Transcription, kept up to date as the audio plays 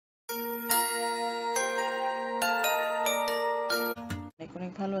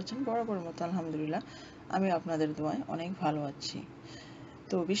ভালো আছেন। বরাবরের মতো আলহামদুলিল্লাহ আমি আপনাদের দোয়ায় অনেক ভালো আছি।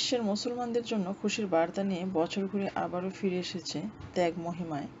 তো বিশ্বের মুসলমানদের জন্য খুশির বার্তা নিয়ে বছর ঘুরে আবারও ফিরে এসেছে ত্যাগ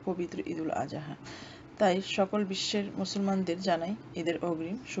মহিমায় পবিত্র ঈদুল আজহা। তাই সকল বিশ্বের মুসলমানদের জানাই ঈদের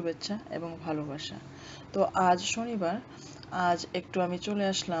অগ্রিম শুভেচ্ছা এবং ভালোবাসা। তো আজ শনিবার, আজ একটু আমি চলে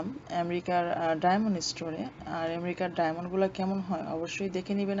আসলাম আমেরিকার ডায়মন্ড স্টোরে। আর আমেরিকার ডায়মন্ডগুলো কেমন হয় অবশ্যই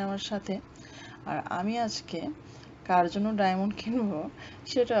দেখে নেবেন আমার সাথে। আর আমি আজকে কার জন্য ডায়মন্ড কিনবো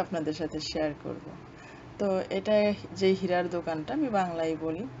সেটা আপনাদের সাথে শেয়ার করব। তো এটা যে হীরার দোকানটা, আমি বাংলায়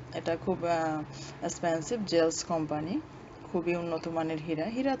বলি, এটা খুব এক্সপেন্সিভ জেলস কোম্পানি, খুবই উন্নত মানের হীরা।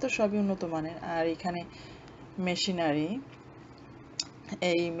 হীরা তো সবই উন্নত মানের, আর এখানে মেশিনারি,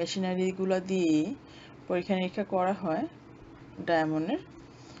 এই মেশিনারিগুলো দিয়ে পরীক্ষা নিরীক্ষা করা হয় ডায়মন্ডের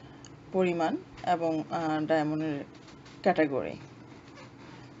পরিমাণ এবং ডায়মন্ডের ক্যাটাগরি।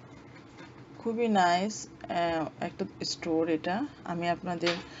 খুবই নাইস একটা স্টোর এটা। আমি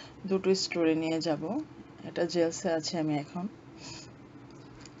আপনাদের দুটো স্টোরে নিয়ে যাব। এটা জেলসে আছে আমি এখন।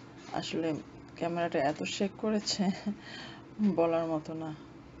 আসলে ক্যামেরাটা এত শেক করেছে বলার মতো না,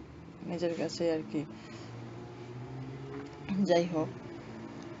 নিজের কাছে আর কি। যাই হোক,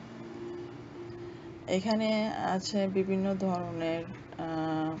 এখানে আছে বিভিন্ন ধরনের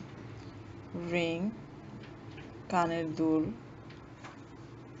রিং, কানের দুল,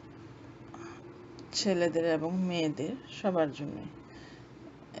 ছেলেদের এবং মেয়েদের সবার জন্য।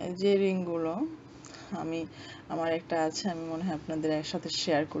 যে রিংগুলো আমার একটা আছে, আমি মনে হয় আপনাদের একসাথে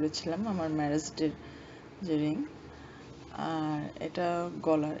শেয়ার করেছিলাম, আমার ম্যারেজ ডের যে রিং। আর এটা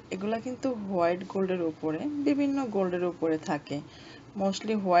গলার, এগুলা কিন্তু হোয়াইট গোল্ডের উপরে, বিভিন্ন গোল্ডের উপরে থাকে।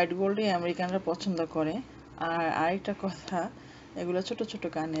 মোস্টলি হোয়াইট গোল্ডই আমেরিকানরা পছন্দ করে। আর আরেকটা কথা, এগুলো ছোট ছোট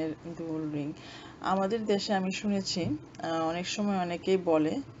কানের দুল রিং। আমাদের দেশে আমি শুনেছি অনেক সময় অনেকেই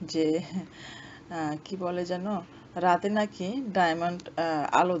বলে যে কি বলে যেন, রাতে নাকি ডায়মন্ড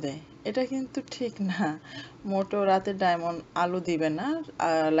আলো দেয়। এটা কিন্তু ঠিক না, মোটেও রাতে ডায়মন্ড আলো দিবে না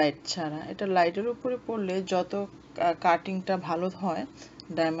লাইট ছাড়া। এটা লাইটের উপরে পড়লে যত কাটিংটা ভালো হয়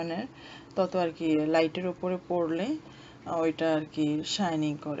ডায়মন্ডের, তত আর কি লাইটের উপরে পড়লে ওইটা আর কি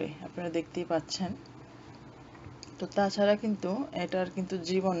শাইনিং করে, আপনারা দেখতেই পাচ্ছেন। তো তাছাড়া কিন্তু এটার কিন্তু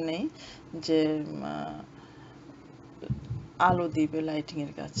জীবন নেই যে আলো দিবে লাইটিং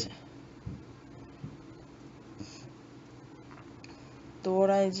এর কাছে। তো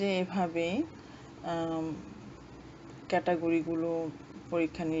ওরা যে এভাবে ক্যাটাগরিগুলো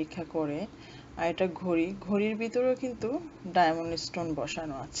পরীক্ষা নিরীক্ষা করে। আর এটা ঘড়ির ভিতরেও কিন্তু ডায়মন্ড স্টোন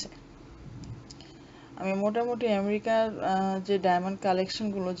বসানো আছে। আমি মোটামুটি আমেরিকার যে ডায়মন্ড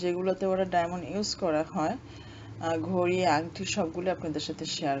কালেকশনগুলো, যেগুলোতে ওরা ডায়মন্ড ইউজ করা হয়, ঘড়ি, আংটি সবগুলো আপনাদের সাথে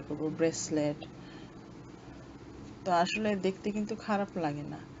শেয়ার করব, ব্রেসলেট। তো আসলে দেখতে কিন্তু খারাপ লাগে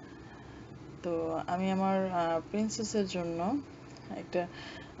না। তো আমি আমার প্রিন্সেসের জন্য একটা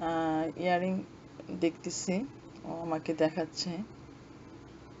ইয়ারিং দেখতেছি, ও আমাকে দেখাচ্ছে।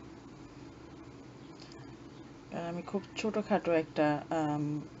 আমি খুব ছোটখাটো একটা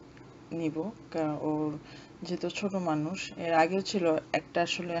নিব, কারণ ওর যেহেতু ছোট মানুষ। এর আগেও ছিল একটা,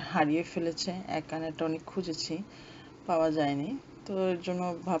 আসলে হারিয়ে ফেলেছে, এক কানেরটা অনেক খুঁজেছি, পাওয়া যায়নি। তো এর জন্য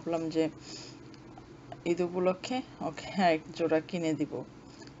ভাবলাম যে ঈদ উপলক্ষে ওকে এক জোড়া কিনে দিব,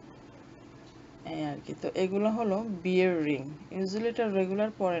 এই আর কি। তো এগুলো হলো বিয়ের রিং, ইউজুয়ালি এটা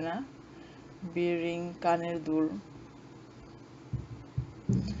রেগুলার পরে না। বিয়ের রিং, কানের দুল,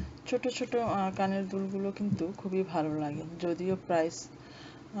 ছোট ছোট কানের দুলগুলো কিন্তু খুবই ভালো লাগে, যদিও প্রাইস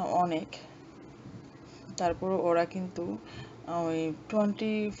অনেক। তারপর ওরা কিন্তু ওই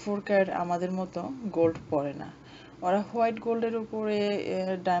 24 ক্যারেট আমাদের মতো গোল্ড পরে না। ওরা হোয়াইট গোল্ডের উপরে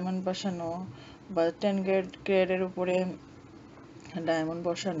ডায়মন্ড বসানো, বা 10 ক্যারেটের উপরে ডায়মন্ড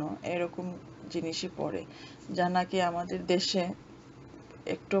বসানো, এরকম জিনিসই পরে, যা নাকি আমাদের দেশে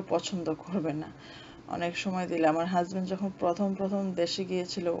একটু পছন্দ করবে না। অনেক সময় দিলে, আমার হাজবেন্ড যখন প্রথম প্রথম দেশে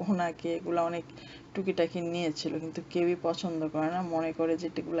গিয়েছিল, ওনাকে এগুলো অনেক টুকিটাকি নিয়েছিল, কিন্তু কেউই পছন্দ করে না, মনে করে যে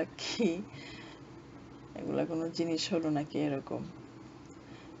এগুলা কি, এগুলা কোনো জিনিস হলো নাকি, এরকম,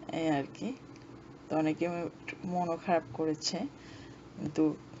 এই আর কি। তো অনেকে মনও খারাপ করেছে, কিন্তু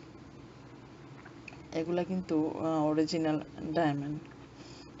এগুলা কিন্তু অরিজিনাল ডায়মন্ড।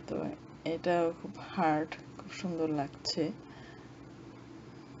 তো এটা খুব হার্ড, খুব সুন্দর লাগছে।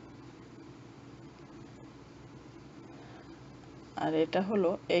 আর এটা হলো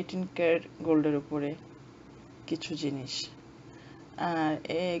 18 ক্যারেট গোল্ডের উপরে কিছু জিনিস। আর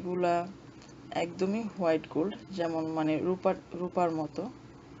এগুলা একদমই হোয়াইট গোল্ড, যেমন মানে রূপার মতো।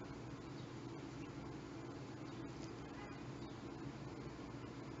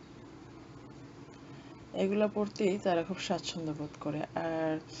 এগুলা পরতেই তারা খুব স্বাচ্ছন্দ্য বোধ করে।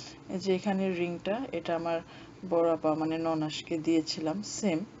 আর এই যে এখানের রিংটা, এটা আমার বড় আপা মানে ননাসকে দিয়েছিলাম,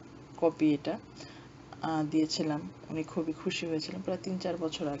 সেম কপি এটা দিয়েছিলাম। উনি খুবই খুশি হয়েছিলেন প্রায় 3-4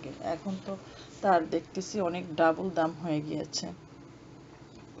 বছর আগে। এখন তো তার দেখতেছি অনেক ডাবল দাম হয়ে গিয়েছে।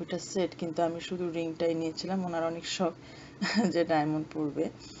 ওইটা সেট, কিন্তু আমি শুধু রিংটাই নিয়েছিলাম। ওনার অনেক শখ যে ডায়মন্ড পরবে,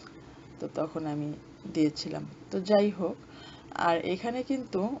 তো তখন আমি দিয়েছিলাম। তো যাই হোক, আর এখানে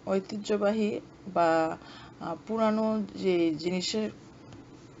কিন্তু ঐতিহ্যবাহী বা পুরানো যে জিনিসের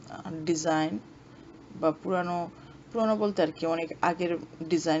ডিজাইন বা পুরানো পুরানো বলতে আর কি অনেক আগের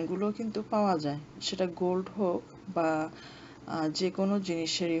ডিজাইনগুলো কিন্তু পাওয়া যায়, সেটা গোল্ড হোক বা যে কোনো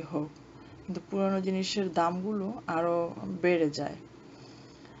জিনিসেরই হোক। কিন্তু পুরানো জিনিসের দামগুলো আরো বেড়ে যায়।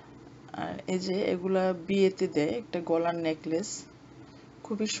 আর এই যে এগুলা বিয়েতে দেয়, একটা গলার নেকলেস,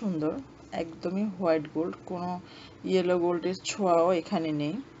 খুবই সুন্দর, একদমই হোয়াইট গোল্ড, কোনো ইয়েলো গোল্ডের ছোঁয়াও এখানে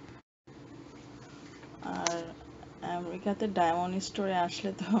নেই। আর আমেরিকাতে ডায়মন্ড স্টোরে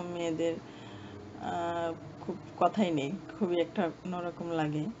আসলে তো মেয়েদের খুব কথাই নেই, খুবই একটা অন্যরকম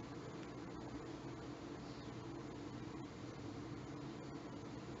লাগে।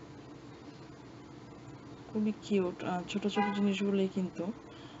 খুবই কিউট, ছোট ছোট জিনিসগুলোই কিন্তু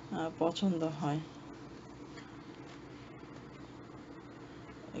পছন্দ হয়।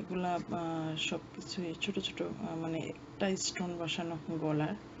 এগুলা সবকিছুই ছোট ছোট, মানে একটা স্টোন বসানো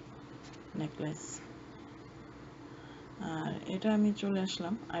গলার নেকলেস। আর এটা আমি চলে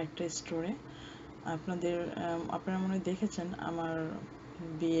আসলাম আরেকটা স্টোরে। আপনারা মনে হয় দেখেছেন আমার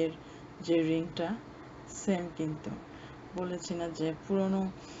বিয়ের যে রিংটা, সেম কিন্তু। বলেছি না যে পুরনো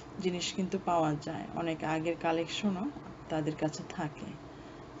জিনিস কিন্তু পাওয়া যায়, অনেক আগের কালেকশনও তাদের কাছে থাকে।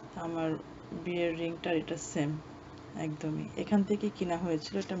 আমার বিয়ের রিংটার এটা সেম, একদমই এখান থেকে কিনা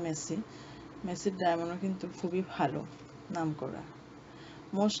হয়েছিল। এটা মেসির ডায়মন্ডও কিন্তু খুবই ভালো, নামকরা।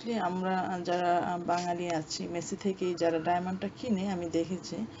 মোস্টলি আমরা যারা বাঙালি আছি, মেসি থেকেই যারা ডায়মন্ডটা কিনে আমি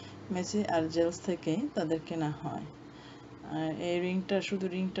দেখেছি, মেসি আর জেলস থেকেই তাদের কেনা হয়। আর এই রিংটা, শুধু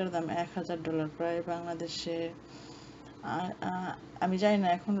রিংটার দাম $1000, প্রায় বাংলাদেশে আমি জানি না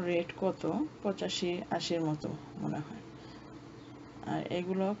এখন রেট কত, 85-80 মতো মনে হয়। আর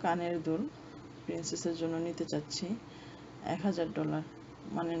এগুলো কানের দুল, প্রিন্সেসের জন্য নিতে চাচ্ছি, $1000,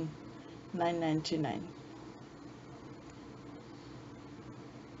 মানে 999।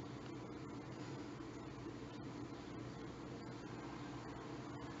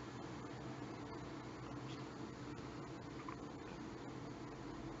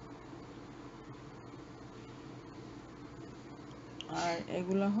 আর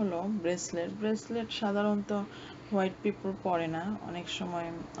এগুলো হলো ব্রেসলেট সাধারণত হোয়াইট পিপল পরে না, অনেক সময়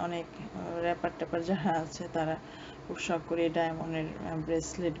অনেক র্যাপার ট্যাপার যারা আছে তারা খুব শখ করে ডায়মন্ডের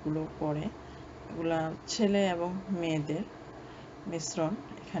ব্রেসলেটগুলো পরে। এগুলা ছেলে এবং মেয়েদের মিশ্রণ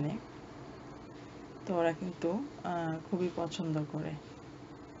এখানে, তো ওরা কিন্তু খুবই পছন্দ করে।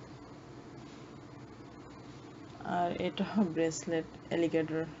 আর এটা ব্রেসলেট,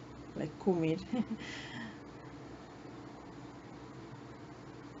 অ্যালিগেটর, লাইক কুমির।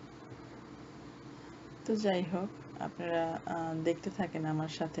 তো যাই হোক, আপনারা দেখতে থাকেন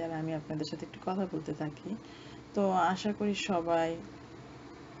আমার সাথে, আর আমি আপনাদের সাথে একটু কথা বলতে থাকি। তো আশা করি সবাই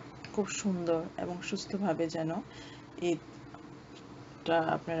খুব সুন্দর এবং সুস্থভাবে যেন ঈদটা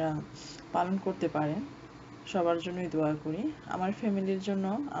আপনারা পালন করতে পারেন, সবার জন্যই দোয়া করি। আমার ফ্যামিলির জন্য,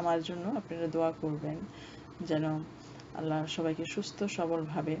 আমার জন্য আপনারা দোয়া করবেন যেন আল্লাহ সবাইকে সুস্থ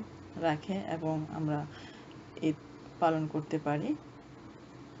সবলভাবে রাখে এবং আমরা ঈদ পালন করতে পারি,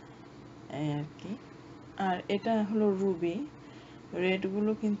 এই আর কি। আর এটা হলো রুবি,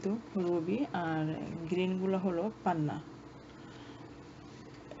 রেডগুলো কিন্তু রুবি, আর গ্রিনগুলো হলো পান্না।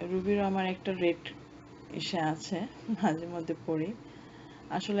 রুবির আমার একটা রেড ইসে আছে, মাঝে মধ্যে পরি।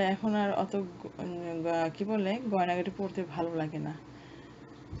 আসলে এখন আর অত কি বলে গয়নাগাটি পরতে ভালো লাগে না,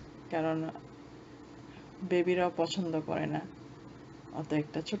 কারণ বেবিরাও পছন্দ করে না অত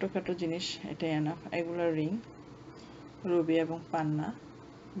একটা, ছোটখাটো জিনিস এটাই এনাফ। এগুলো রিং, রুবি এবং পান্না,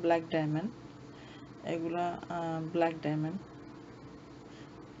 ব্ল্যাক ডায়মন্ড, এগুলা ব্ল্যাক ডায়মন্ড,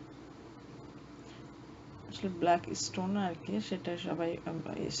 আসলে ব্ল্যাক স্টোন আর কি, সেটা সবাই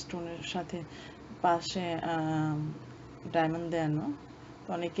স্টোনের সাথে পাশে ডায়মন্ড দেয়ানো, তো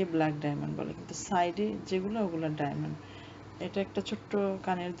অনেকে ব্ল্যাক ডায়মন্ড বলে, কিন্তু সাইডে যেগুলো ওগুলো ডায়মন্ড। এটা একটা ছোট্ট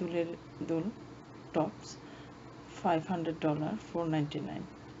কানের দুলের দুল, টপস, $500, 499।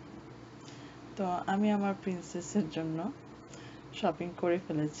 তো আমি আমার প্রিন্সেসের জন্য শপিং করে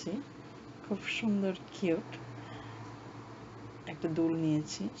ফেলেছি, খুব সুন্দর কিউট একটা দুল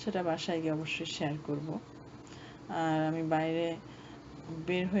নিয়েছি, সেটা বাসায় গিয়ে অবশ্যই শেয়ার করব। আর আমি বাইরে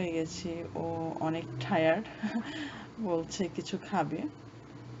বের হয়ে গেছি, ও অনেক টায়ার্ড, বলছে কিছু খাবে,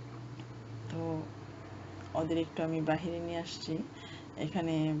 তো ওদের একটু আমি বাহিরে নিয়ে আসছি।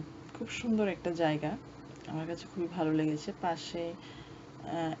 এখানে খুব সুন্দর একটা জায়গা, আমার কাছে খুবই ভালো লেগেছে। পাশে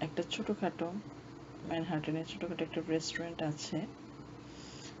একটা ছোটোখাটো ম্যানহাটনে ছোটোখাটো একটা রেস্টুরেন্ট আছে,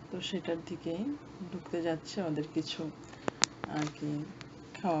 তো সেটার দিকে ঢুকতে যাচ্ছে, ওদের কিছু আর কি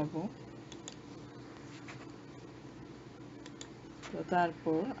খাওয়াবো। তো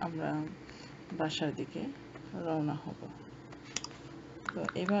তারপর আমরা বাসার দিকে রওনা হব। তো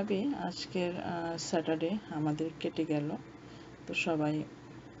এভাবে আজকের স্যাটারডে আমাদের কেটে গেল। তো সবাই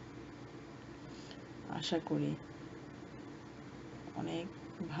আশা করি অনেক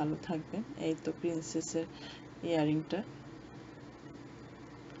ভালো থাকবেন। এই তো প্রিন্সেসের ইয়ারিংটা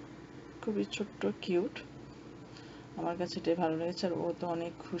খুবই ছোট্ট, কিউট, আমার কাছে এটাই ভালো লেগেছে। আর ও তো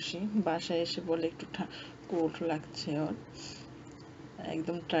অনেক খুশি, বাসায় এসে বলে একটু কোল্ড লাগছে, ওর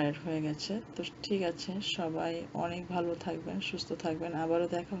একদম টায়ার্ড হয়ে গেছে। তো ঠিক আছে, সবাই অনেক ভালো থাকবেন, সুস্থ থাকবেন। আবারও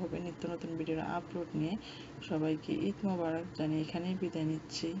দেখা হবে নিত্য নতুন ভিডিওর আপলোড নিয়ে। সবাইকে ঈদ মোবারক জানিয়ে এখানেই বিদায়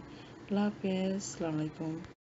নিচ্ছি। আল্লাহ হাফেজ, আসসালামু আলাইকুম।